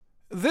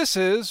This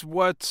is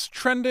what's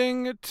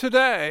trending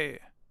today.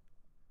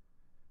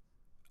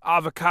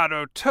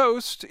 Avocado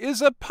toast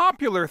is a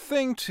popular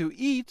thing to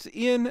eat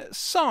in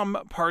some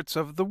parts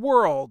of the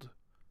world.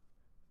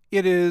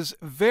 It is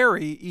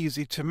very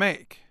easy to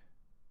make.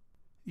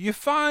 You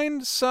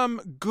find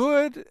some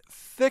good,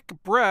 thick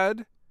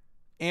bread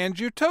and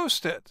you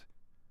toast it.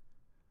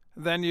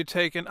 Then you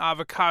take an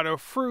avocado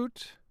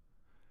fruit,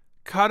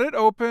 cut it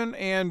open,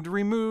 and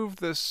remove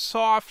the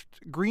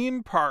soft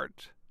green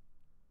part.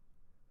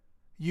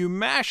 You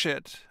mash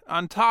it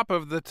on top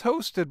of the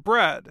toasted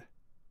bread.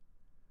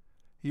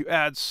 You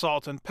add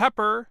salt and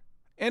pepper,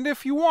 and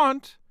if you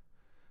want,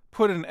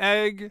 put an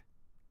egg,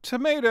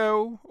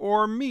 tomato,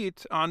 or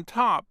meat on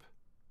top.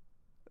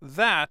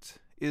 That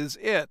is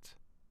it.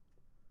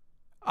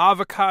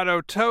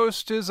 Avocado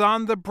toast is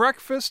on the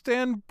breakfast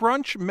and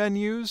brunch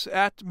menus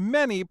at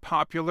many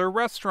popular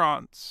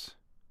restaurants.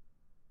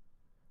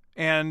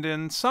 And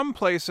in some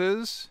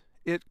places,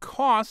 it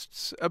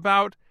costs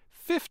about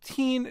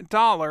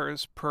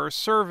 $15 per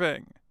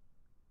serving.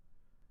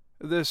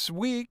 This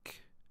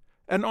week,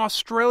 an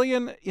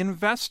Australian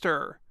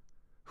investor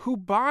who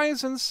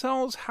buys and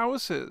sells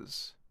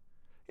houses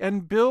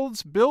and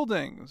builds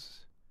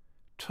buildings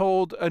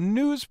told a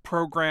news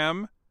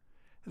program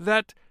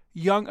that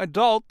young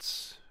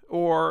adults,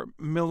 or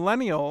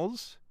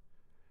millennials,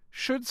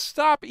 should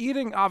stop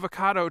eating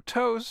avocado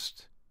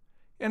toast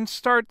and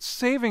start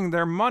saving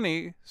their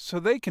money so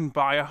they can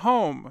buy a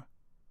home.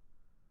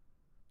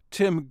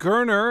 Tim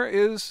Gurner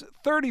is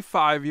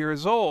 35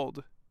 years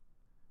old.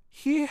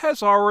 He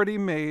has already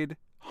made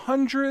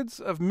hundreds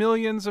of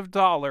millions of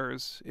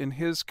dollars in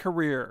his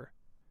career.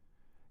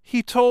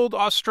 He told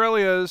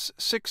Australia's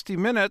 60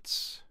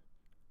 Minutes,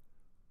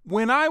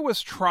 "When I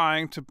was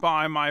trying to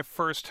buy my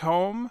first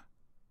home,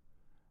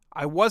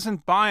 I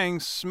wasn't buying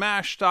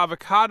smashed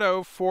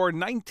avocado for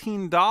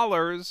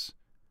 $19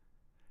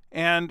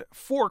 and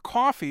 4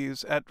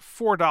 coffees at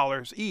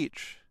 $4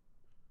 each."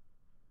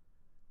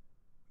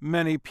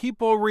 Many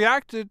people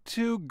reacted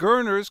to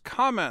Gurner's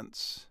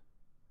comments.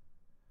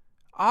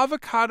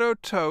 Avocado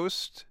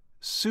toast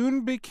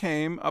soon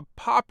became a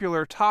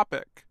popular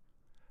topic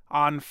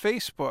on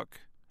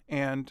Facebook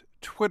and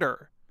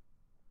Twitter.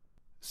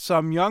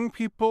 Some young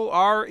people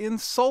are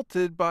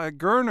insulted by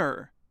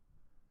Gurner.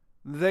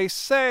 They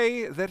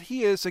say that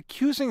he is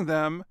accusing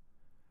them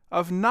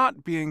of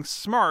not being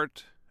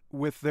smart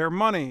with their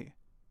money.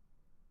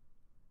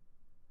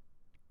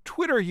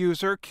 Twitter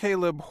user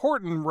Caleb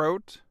Horton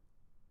wrote,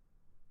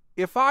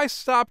 "If I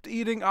stopped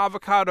eating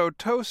avocado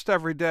toast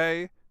every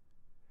day,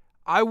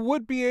 I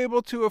would be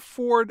able to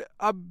afford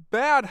a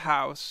bad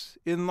house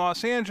in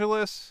Los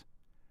Angeles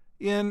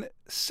in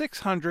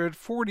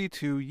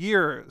 642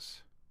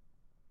 years.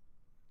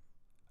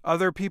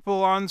 Other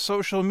people on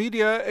social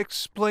media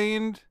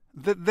explained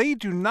that they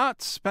do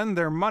not spend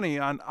their money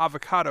on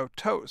avocado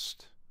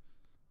toast.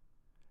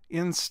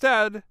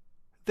 Instead,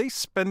 they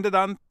spend it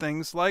on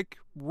things like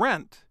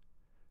rent,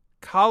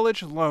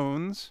 college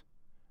loans,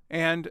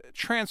 and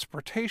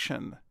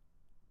transportation.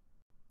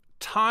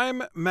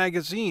 Time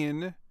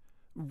magazine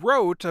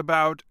wrote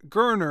about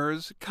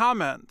Gurner's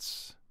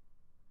comments.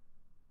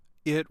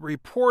 It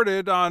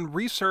reported on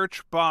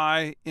research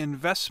by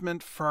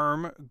investment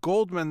firm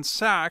Goldman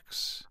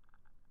Sachs,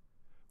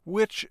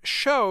 which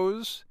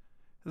shows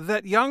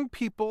that young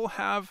people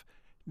have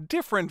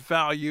different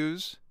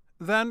values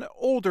than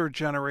older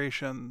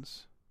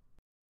generations.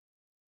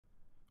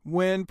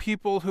 When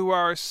people who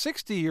are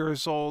 60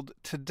 years old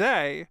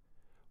today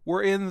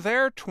were in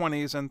their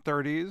 20s and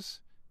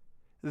 30s,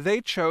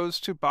 they chose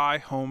to buy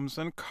homes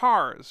and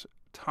cars,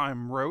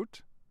 Time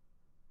wrote.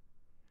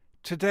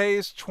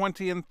 Today's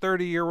 20 and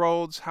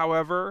 30-year-olds,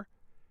 however,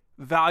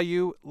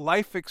 value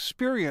life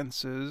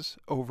experiences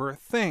over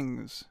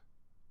things.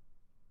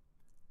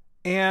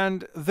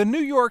 And the New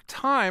York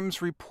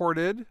Times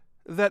reported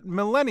that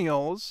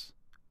millennials,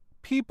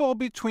 people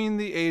between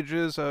the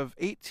ages of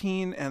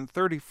 18 and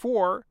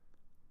 34,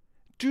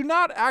 do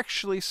not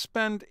actually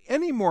spend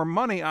any more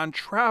money on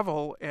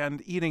travel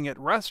and eating at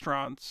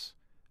restaurants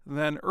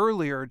than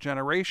earlier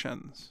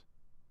generations.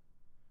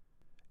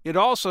 It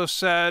also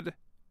said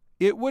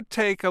it would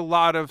take a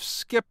lot of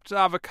skipped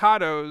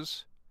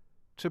avocados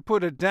to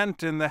put a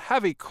dent in the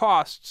heavy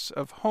costs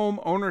of home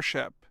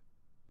ownership.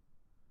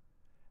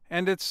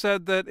 And it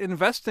said that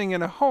investing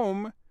in a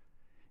home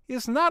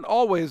is not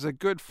always a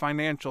good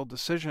financial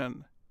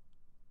decision.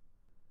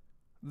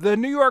 The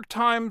New York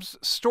Times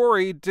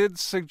story did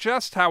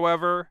suggest,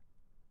 however,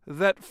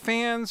 that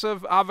fans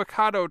of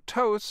avocado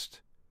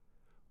toast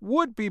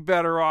would be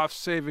better off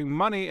saving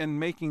money and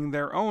making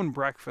their own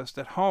breakfast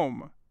at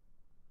home.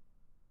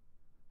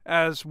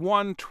 As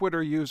one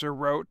Twitter user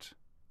wrote,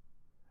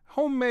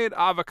 "Homemade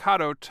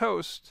avocado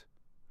toast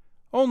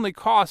only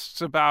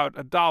costs about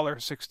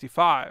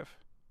 $1.65.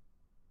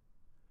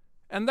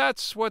 And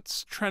that's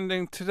what's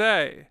trending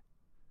today.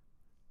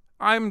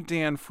 I'm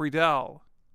Dan Friedel.